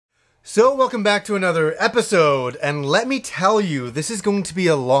So welcome back to another episode, and let me tell you, this is going to be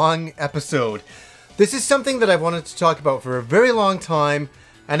a long episode. This is something that I've wanted to talk about for a very long time,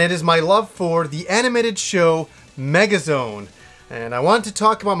 and it is my love for the animated show Megazone. And I wanted to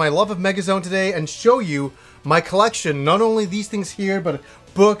talk about my love of Megazone today and show you my collection, not only these things here, but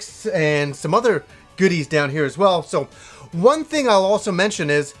books and some other goodies down here as well. So one thing I'll also mention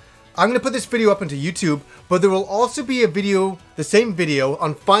is, I'm going to put this video up into YouTube, but there will also be a video, the same video,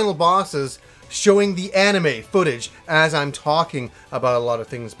 on Final Bosses showing the anime footage as I'm talking about a lot of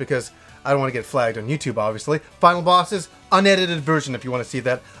things, because I don't want to get flagged on YouTube, obviously. Final Bosses, unedited version, if you want to see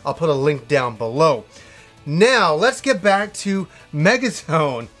that. I'll put a link down below. Now, let's get back to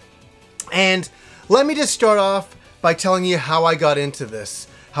Megazone. And let me just start off by telling you how I got into this,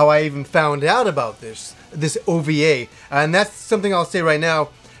 how I even found out about this OVA. And that's something I'll say right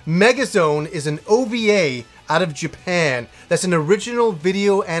now. Megazone is an OVA out of Japan. That's an original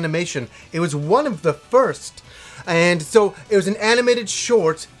video animation. It was one of the first. And so it was an animated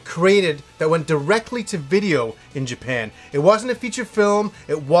short created that went directly to video in Japan. It wasn't a feature film.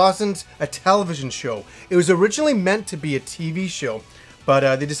 It wasn't a television show. It was originally meant to be a TV show,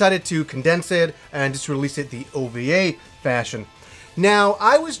 but they decided to condense it and just release it the OVA fashion. Now,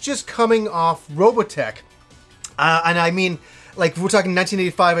 I was just coming off Robotech, and I mean, like, we're talking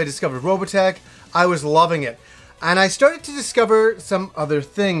 1985, I discovered Robotech. I was loving it. And I started to discover some other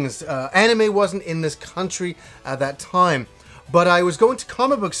things. Anime wasn't in this country at that time. But I was going to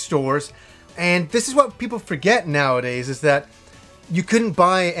comic book stores, and this is what people forget nowadays, is that you couldn't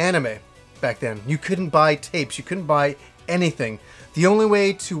buy anime back then. You couldn't buy tapes. You couldn't buy anything. The only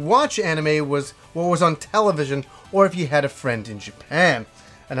way to watch anime was what was on television, or if you had a friend in Japan.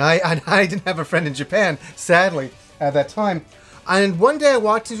 And I didn't have a friend in Japan, sadly, at that time. And one day I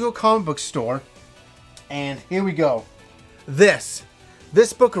walked into a comic book store, and here we go. This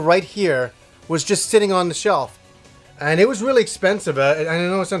book right here was just sitting on the shelf. And it was really expensive. I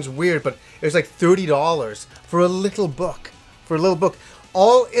know it sounds weird, but it was like $30 for a little book.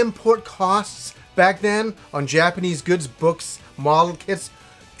 All import costs back then on Japanese goods, books, model kits,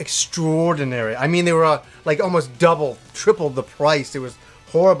 extraordinary. I mean, they were like almost double, triple the price. It was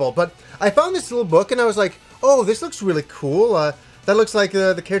horrible. But I found this little book, and I was like, oh, this looks really cool. That looks like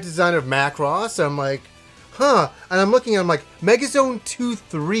the character designer of Macross. I'm like, huh. And I'm looking, I'm like, Megazone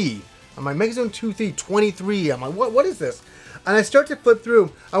 2-3. I'm like, Megazone 2-3, 23. I'm like, what is this? And I start to flip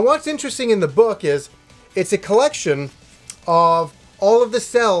through. And what's interesting in the book is, it's a collection of all of the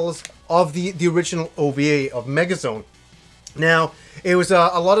cells of the original OVA of Megazone. Now, it was a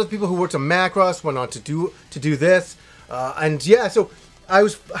lot of the people who worked on Macross went on to do this. And yeah, so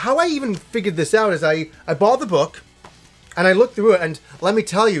how I even figured this out is I bought the book, and I looked through it, and let me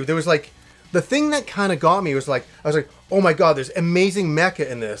tell you, there was like, the thing that kind of got me was like, I was like, oh my god, there's amazing mecha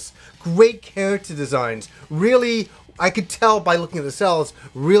in this. Great character designs. Really, I could tell by looking at the cells,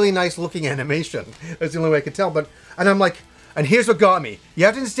 really nice looking animation. That's the only way I could tell. And I'm like, and here's what got me. You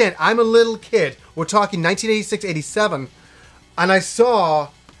have to understand, I'm a little kid. We're talking 1986, 87, and I saw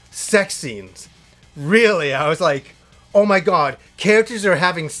sex scenes. Really, I was like, oh my god, characters are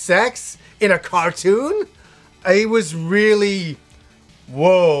having sex in a cartoon? It was really,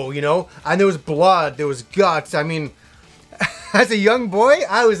 whoa, you know? And there was blood, there was guts. I mean, as a young boy,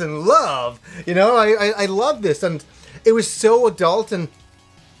 I was in love. You know, I loved this, and it was so adult, and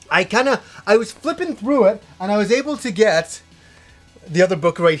I was flipping through it, and I was able to get the other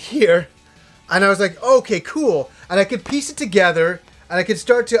book right here, and I was like, okay, cool. And I could piece it together, and I could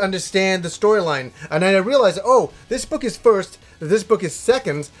start to understand the storyline. And then I realized, oh, this book is first, this book is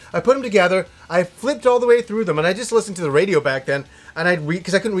second. I put them together, I flipped all the way through them, and I just listened to the radio back then, and I'd read,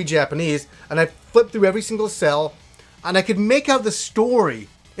 because I couldn't read Japanese, and I flipped through every single cell, and I could make out the story.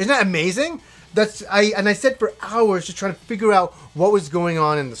 Isn't that amazing? I sat for hours just trying to figure out what was going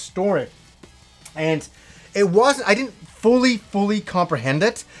on in the story. And it wasn't, I didn't fully comprehend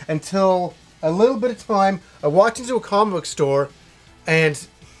it until a little bit of time. I walked into a comic book store, and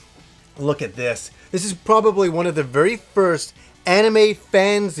look at this. This is probably one of the very first anime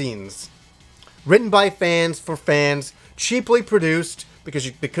fanzines. Written by fans for fans, cheaply produced,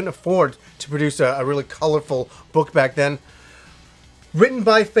 because they couldn't afford to produce a really colorful book back then. Written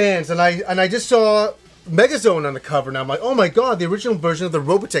by fans, and I just saw Megazone on the cover, and I'm like, oh my god, the original version of the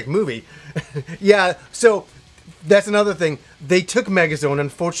Robotech movie. Yeah, so that's another thing. They took Megazone,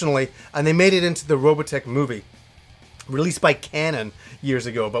 unfortunately, and they made it into the Robotech movie, released by Canon years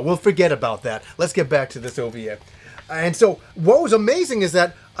ago, but we'll forget about that. Let's get back to this OVA. And so what was amazing is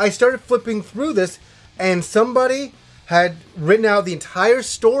that I started flipping through this, and somebody had written out the entire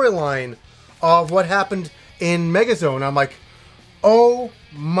storyline of what happened in Megazone. I'm like, oh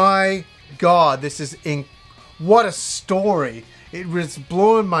my God, this is what a story. It was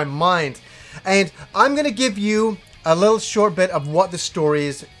blowing my mind. And I'm going to give you a little short bit of what the story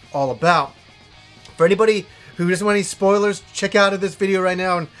is all about. For anybody who doesn't want any spoilers, check out of this video right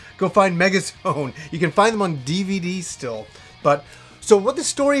now and go find Megazone. You can find them on DVD still. But so what the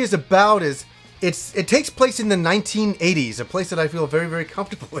story is about is it takes place in the 1980s, a place that I feel very, very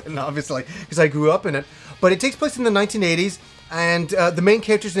comfortable in, obviously, because I grew up in it. But it takes place in the 1980s, and the main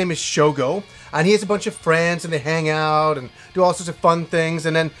character's name is Shogo, and he has a bunch of friends, and they hang out and do all sorts of fun things,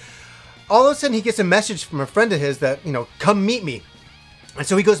 and then all of a sudden he gets a message from a friend of his that, you know, come meet me. And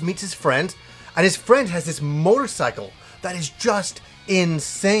so he goes, meets his friend, and his friend has this motorcycle that is just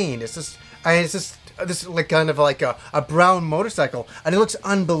insane. It's just this like kind of like a brown motorcycle, and it looks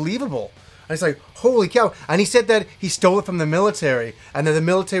unbelievable. And it's like, holy cow. And he said that he stole it from the military, and that the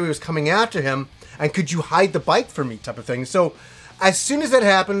military was coming after him, and could you hide the bike for me type of thing. So as soon as that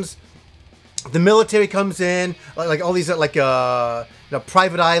happens, the military comes in, like all these like you know,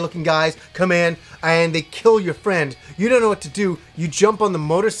 private eye looking guys come in, and they kill your friend. You don't know what to do. You jump on the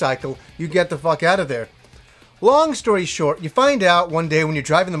motorcycle, you get the fuck out of there. Long story short, you find out one day when you're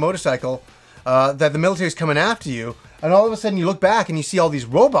driving the motorcycle that the military's coming after you, and all of a sudden you look back and you see all these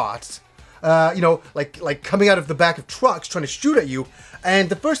robots, you know, like coming out of the back of trucks trying to shoot at you. And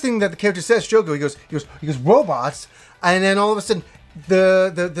the first thing that the character says, Shogo, he goes robots, and then all of a sudden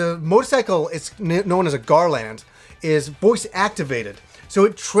the motorcycle is known as a Garland, is voice activated. So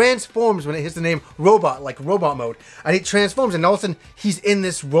it transforms when it hits the name robot, like robot mode. And it transforms, and all of a sudden he's in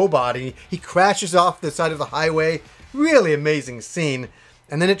this robot, and he crashes off the side of the highway. Really amazing scene.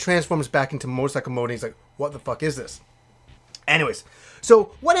 And then it transforms back into motorcycle mode, and he's like, what the fuck is this? Anyways,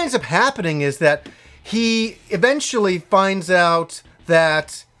 so what ends up happening is that he eventually finds out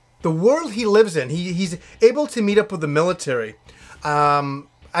that the world he lives in, he's able to meet up with the military. And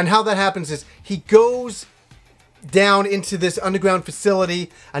how that happens is he goes down into this underground facility,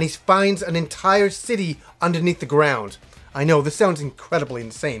 and he finds an entire city underneath the ground. I know, this sounds incredibly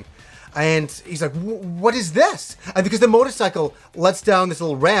insane. And he's like, what is this? And because the motorcycle lets down this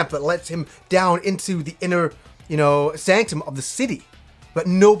little ramp that lets him down into the inner, you know, sanctum of the city, but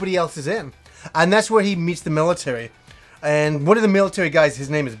nobody else is in. And that's where he meets the military. And one of the military guys, his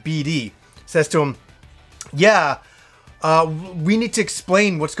name is BD, says to him, yeah, we need to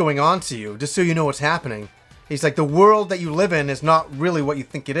explain what's going on to you, just so you know what's happening. He's like, the world that you live in is not really what you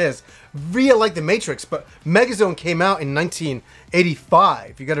think it is. Real like the Matrix, but Megazone came out in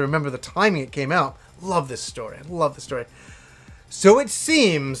 1985. You got to remember the timing it came out. Love this story. I love this story. So it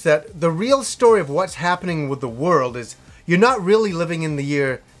seems that the real story of what's happening with the world is you're not really living in the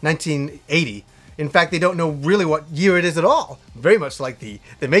year 1980. In fact, they don't know really what year it is at all. Very much like the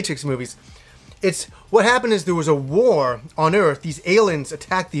Matrix movies. It's what happened is there was a war on Earth. These aliens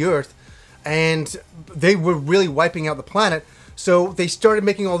attacked the Earth, and they were really wiping out the planet. So they started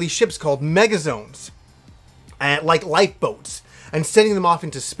making all these ships called Megazones, like lifeboats, and sending them off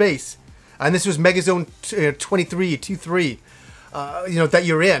into space. And this was Megazone 23, you know, that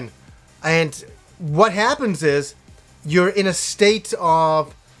you're in. And what happens is you're in a state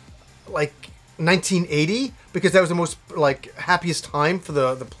of like 1980, because that was the most like happiest time for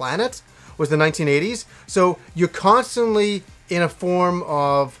the planet, was the 1980s. So you're constantly in a form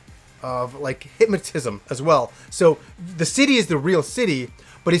of like hypnotism as well. So the city is the real city,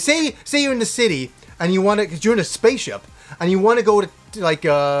 but say you're in the city and you want to, because you're in a spaceship and you want to go to like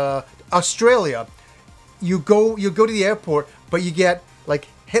Australia, you go to the airport, but you get like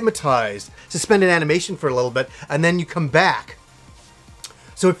hypnotized, suspended animation for a little bit, and then you come back.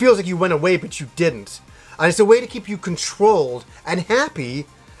 So it feels like you went away, but you didn't. And it's a way to keep you controlled and happy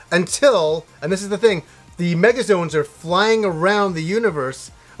until, and this is the thing, the Megazones are flying around the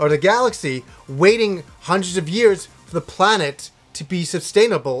universe or the galaxy, waiting hundreds of years for the planet to be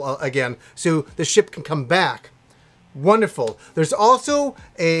sustainable again, so the ship can come back. Wonderful. There's also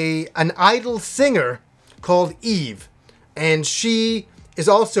an idol singer called Eve, and she is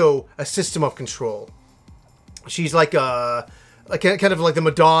also a system of control. She's like kind of like the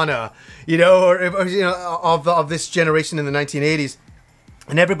Madonna, you know, or you know, of this generation in the 1980s,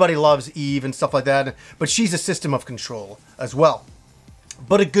 and everybody loves Eve and stuff like that. But she's a system of control as well,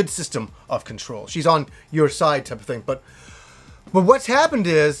 but a good system of control. She's on your side type of thing. But what's happened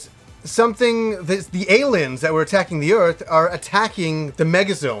is the aliens that were attacking the Earth are attacking the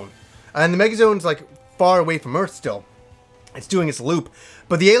Megazone, and the Megazone's like far away from Earth still. It's doing its loop,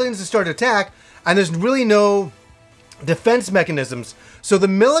 but the aliens have started to attack, and there's really no defense mechanisms. So the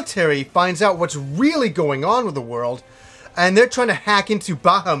military finds out what's really going on with the world, and they're trying to hack into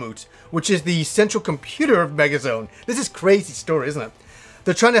Bahamut, which is the central computer of Megazone. This is a crazy story, isn't it?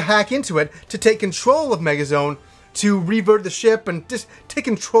 they're trying to hack into it to take control of Megazone, to revert the ship and just take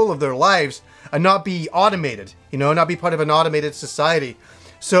control of their lives and not be automated, you know, not be part of an automated society.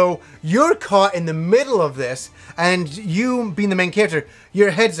 So you're caught in the middle of this, and you being the main character,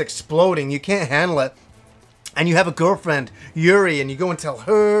 your head's exploding, you can't handle it. And you have a girlfriend, Yuri, and you go and tell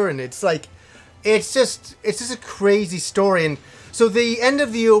her, and it's like, it's just a crazy story. And so the end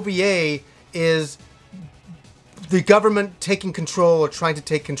of the OVA is the government taking control, or trying to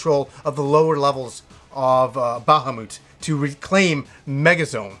take control of the lower levels of Bahamut to reclaim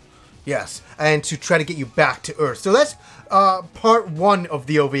Megazone. Yes, and to try to get you back to Earth. So that's part 1 of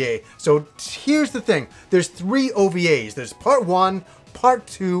the OVA. So here's the thing. There's 3 OVAs. There's part 1, part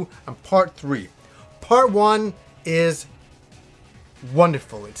 2, and part 3. Part 1 is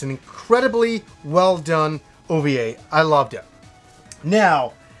wonderful. It's an incredibly well done OVA. I loved it.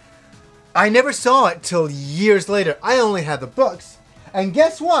 Now, I never saw it till years later. I only had the books. And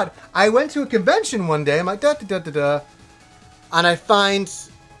guess what? I went to a convention one day. I'm like, da-da-da-da-da. And I find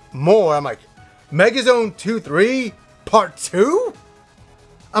more. I'm like, Megazone 2-3? Part 2?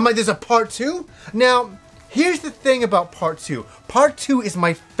 I'm like, there's a part 2? Now, here's the thing about part 2. Part 2 is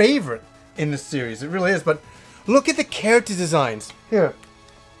my favorite in the series. It really is. But look at the character designs. Here.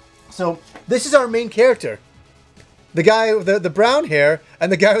 So, this is our main character. The guy with the brown hair and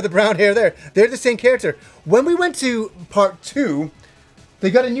the guy with the brown hair there. They're the same character. When we went to part 2,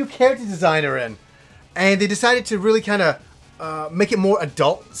 they got a new character designer in. And they decided to really kind of make it more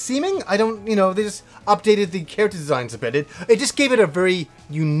adult seeming. I don't, you know, they just updated the character designs a bit. It just gave it a very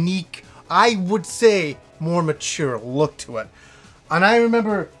unique, I would say, more mature look to it. And I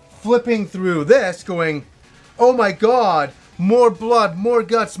remember flipping through this going, oh my god, more blood, more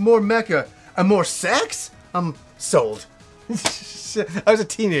guts, more mecha, and more sex? I'm sold. I was a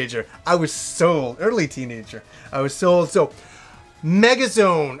teenager. I was sold. Early teenager. I was sold. So,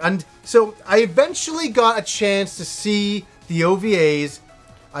 Megazone. And so, I eventually got a chance to see the OVAs,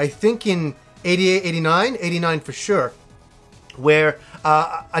 I think in 88, 89? 89 for sure. Where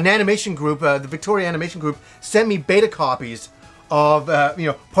an animation group, the Victoria Animation Group, sent me beta copies of, you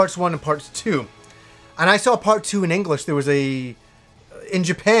know, parts 1 and parts 2. And I saw part 2 in English. There was in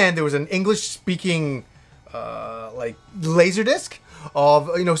Japan, there was an English-speaking, like, laserdisc of,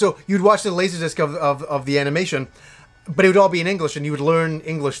 you know, so you'd watch the laserdisc of the animation, but it would all be in English, and you would learn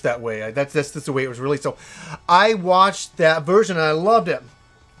English that way. That's the way it was released. So I watched that version, and I loved it.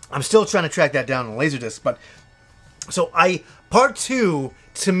 I'm still trying to track that down on laserdisc, but so part 2,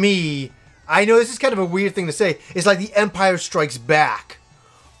 to me, I know this is kind of a weird thing to say, is like the Empire Strikes Back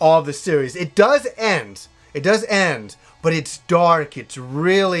of the series. It does end, but it's dark, it's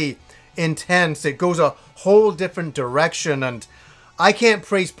really intense, it goes a whole different direction, and I can't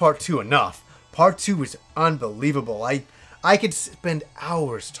praise part 2 enough. Part 2 is unbelievable. I could spend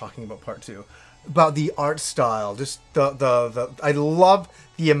hours talking about part 2, about the art style, just I love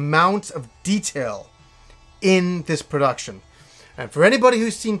the amount of detail in this production. And for anybody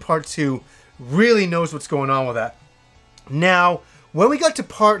who's seen part 2, really knows what's going on with that. Now, when we got to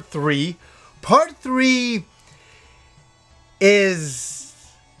part 3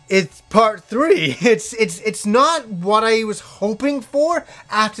 it's part 3. It's not what I was hoping for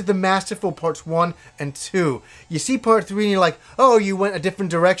after the masterful parts 1 and 2. You see part 3 and you're like, oh, you went a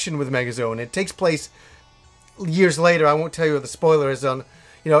different direction with Megazone. It takes place years later. I won't tell you what the spoiler is on.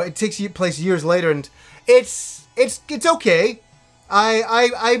 You know, it takes place years later, and it's okay.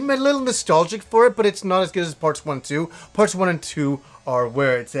 I'm a little nostalgic for it, but it's not as good as parts 1 and 2. Parts 1 and 2 are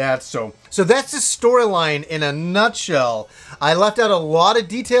where it's at. So that's the storyline in a nutshell. I left out a lot of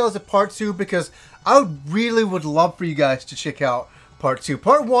details of part 2 because I really would love for you guys to check out part 2.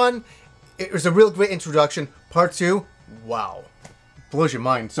 Part 1, it was a real great introduction. Part 2, wow. Blows your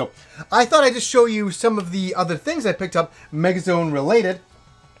mind. So I thought I'd just show you some of the other things I picked up Megazone related.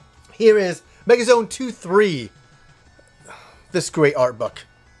 Here is Megazone 2-3. This great art book.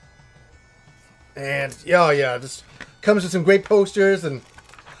 And yeah, this comes with some great posters, and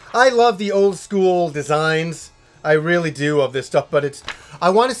I love the old school designs. I really do of this stuff, but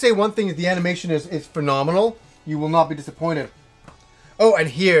I want to say one thing, the animation is phenomenal. You will not be disappointed. Oh, and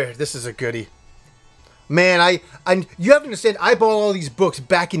here, this is a goodie. Man, you have to understand, I bought all these books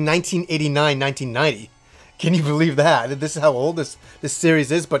back in 1989, 1990. Can you believe that? This is how old this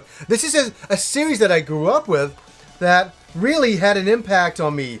series is, but this is a series that I grew up with that really had an impact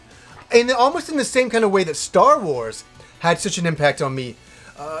on me. And almost in the same kind of way that Star Wars had such an impact on me.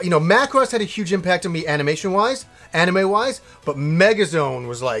 You know, Macross had a huge impact on me animation-wise, anime-wise, but Megazone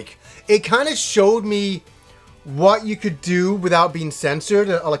was like, it kind of showed me what you could do without being censored,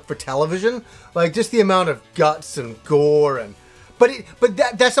 like for television. Like just the amount of guts and gore, but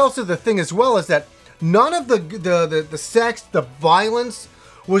that's also the thing as well, is that none of the sex, the violence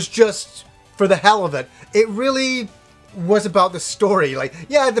was just for the hell of it. It really was about the story. Like,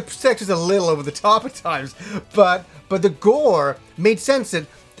 yeah, the sex is a little over the top at times, but the gore made sense. That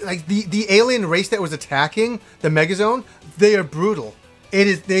like the alien race that was attacking the Megazone, they are brutal.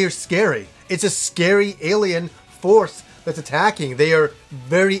 They are scary. It's a scary alien force that's attacking. They are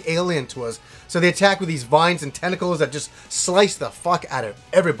very alien to us. So they attack with these vines and tentacles that just slice the fuck out of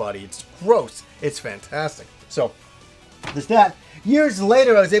everybody. It's gross. It's fantastic. So there's that. Years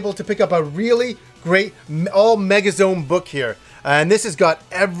later, I was able to pick up a really great all Megazone book here. And this has got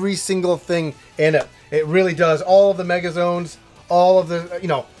every single thing in it. It really does. All of the Megazones, all of the, you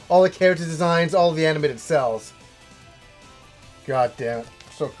know, all the character designs, all of the animated cells. God damn it.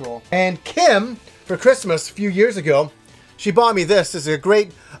 So cool. And Kim, for Christmas a few years ago, she bought me this. This is a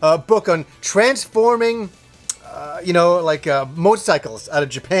great book on transforming, you know, like motorcycles out of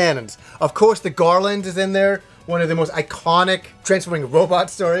Japan. And of course, the Garland is in there. One of the most iconic transforming robot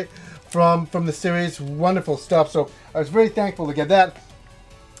story from the series. Wonderful stuff. So I was very thankful to get that.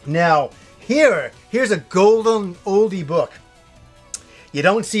 Now, here's a golden oldie book. You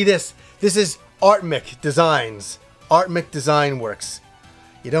don't see this. This is Artmic Designs. Artmic Design Works.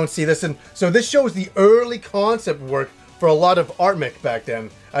 You don't see this. And so this shows the early concept work for a lot of Artmic back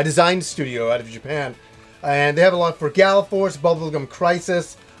then, a design studio out of Japan. And they have a lot for Galaforce, Bubblegum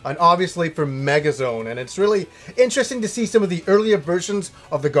Crisis, and obviously for Megazone. And it's really interesting to see some of the earlier versions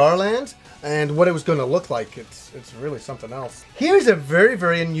of the Garland and what it was going to look like. It's really something else. Here's a very,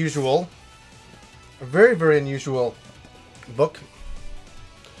 very unusual book.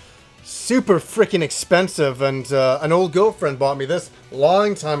 Super freaking expensive, and an old girlfriend bought me this a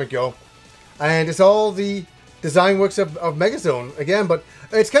long time ago. And it's all the design works of Megazone again, but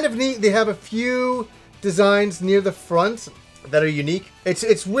it's kind of neat. They have a few designs near the front that are unique.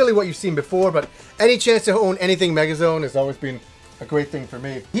 It's really what you've seen before, but any chance to own anything Megazone has always been a great thing for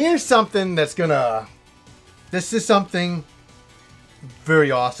me. Here's something that's gonna... This is something very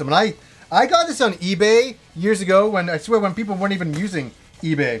awesome, and I got this on eBay years ago when, I swear, when people weren't even using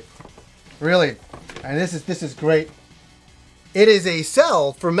eBay. Really. And this is great. It is a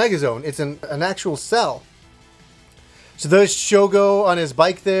cell for Megazone. It's an actual cell. So there's Shogo on his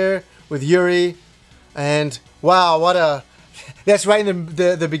bike there with Yuri. And wow, what a... That's right in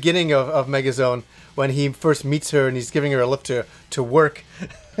the beginning of Megazone, when he first meets her and he's giving her a lift to work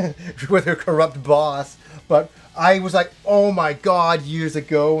with her corrupt boss. But I was like, oh my god, years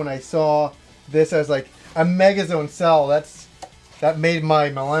ago when I saw this, I was like, a Megazone cell, that made my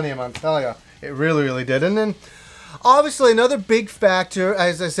Millennium, I'm telling you. It really, really did. And then, obviously, another big factor,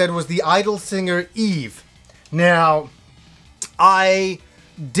 as I said, was the idol singer Eve. Now, I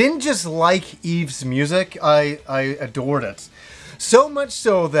didn't just like Eve's music, I adored it. So much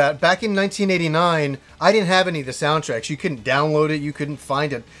so that back in 1989, I didn't have any of the soundtracks. You couldn't download it, you couldn't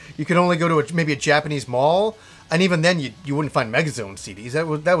find it. You could only go to maybe a Japanese mall, and even then you wouldn't find Megazone CDs.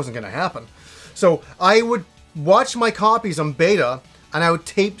 That wasn't going to happen. So I would watch my copies on beta, and I would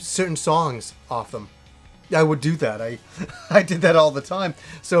tape certain songs off them. I would do that. I did that all the time.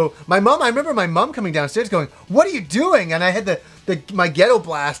 So I remember my mom coming downstairs going, "What are you doing?" And I had my ghetto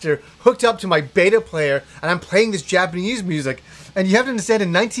blaster hooked up to my beta player, and I'm playing this Japanese music. And you have to understand,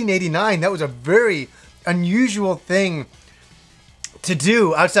 in 1989, that was a very unusual thing to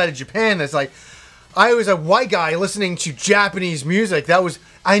do outside of Japan. It's like, I was a white guy listening to Japanese music.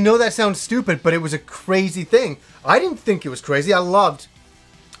 I know that sounds stupid, but it was a crazy thing. I didn't think it was crazy. I loved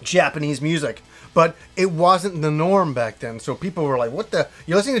Japanese music, but it wasn't the norm back then. So people were like, what the?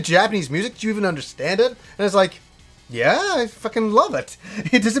 You're listening to Japanese music? Do you even understand it? And it's like, yeah, I fucking love it.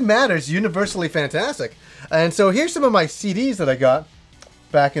 It doesn't matter. It's universally fantastic. And so here's some of my CDs that I got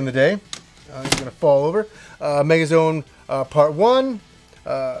back in the day. I'm going to fall over. Megazone Part 1.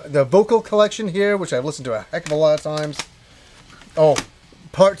 The vocal collection here, which I've listened to a heck of a lot of times. Oh,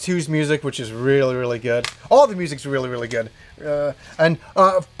 Part 2's music, which is really, really good. All the music's really, really good. And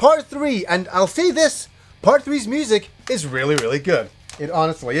Part 3, and I'll say this, Part 3's music is really, really good. It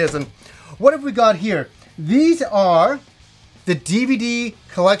honestly is. And what have we got here? These are the DVD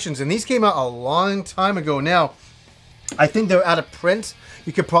collections, and these came out a long time ago now. I think they're out of print.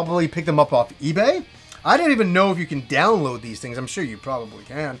 You could probably pick them up off eBay. I don't even know if you can download these things. I'm sure you probably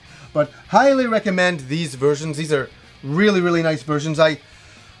can. But highly recommend these versions. These are really, really nice versions. I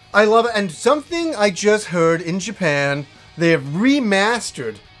love it. And something I just heard in Japan, they have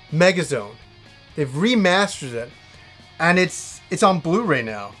remastered Megazone. They've remastered it. And it's on Blu-ray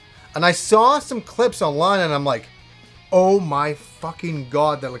now. And I saw some clips online and I'm like, oh my fucking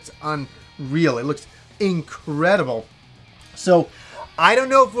god, that looks unreal. It looks incredible. So I don't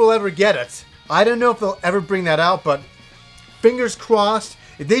know if we'll ever get it. I don't know if they'll ever bring that out, but fingers crossed.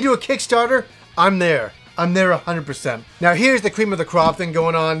 If they do a Kickstarter, I'm there. I'm there 100%. Now here's the cream of the crop thing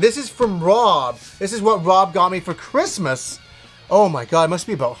going on. This is from Rob. This is what Rob got me for Christmas. Oh my God, it must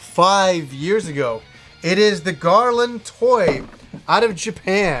be about 5 years ago. It is the Garland toy out of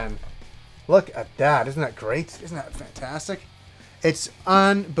Japan. Look at that. Isn't that great? Isn't that fantastic? It's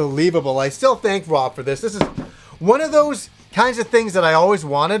unbelievable. I still thank Rob for this. This is one of those kinds of things that I always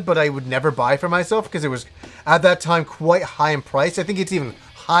wanted, but I would never buy for myself because it was, at that time, quite high in price. I think it's even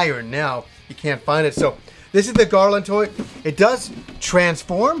higher now. You can't find it. So this is the Garland toy. It does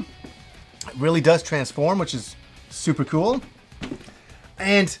transform. It really does transform, which is super cool.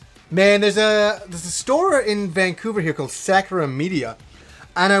 And man, there's a store in Vancouver here called Sakura Media.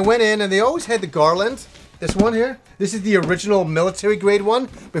 And I went in and they always had the Garland. This one here. This is the original military grade one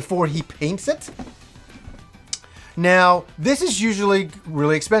before he paints it. Now, this is usually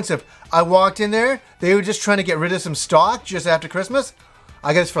really expensive. I walked in there. They were just trying to get rid of some stock just after Christmas.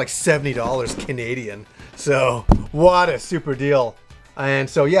 I got this for like $70 Canadian. So, what a super deal. And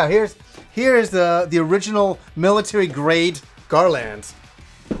so, yeah, here's the original military grade Garland.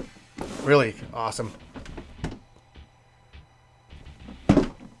 Really awesome.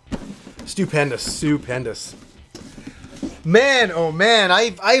 Stupendous, stupendous. Man, oh man,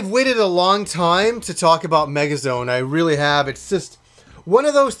 I've waited a long time to talk about Megazone. I really have. It's just one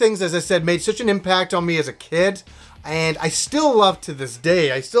of those things, as I said, made such an impact on me as a kid, and I still love to this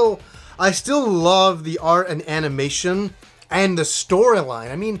day. I still love the art and animation and the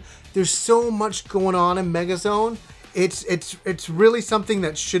storyline. I mean, there's so much going on in Megazone. It's really something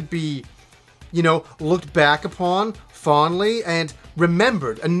that should be, you know, looked back upon fondly and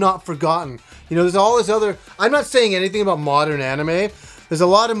remembered and not forgotten. You know, there's all this other, I'm not saying anything about modern anime. There's a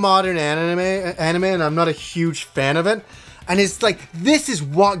lot of modern anime and I'm not a huge fan of it. And it's like, this is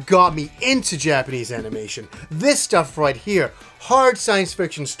what got me into Japanese animation. This stuff right here. Hard science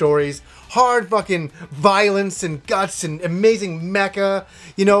fiction stories, hard fucking violence and guts and amazing mecha,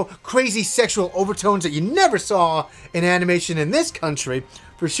 you know, crazy sexual overtones that you never saw in animation in this country,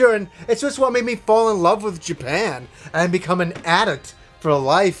 for sure. And it's just what made me fall in love with Japan and become an addict for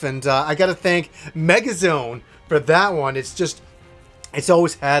life. And I gotta thank Megazone for that one. It's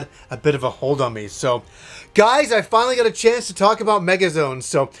always had a bit of a hold on me. So, guys, I finally got a chance to talk about Megazone.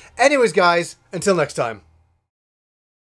 So, anyways, guys, until next time.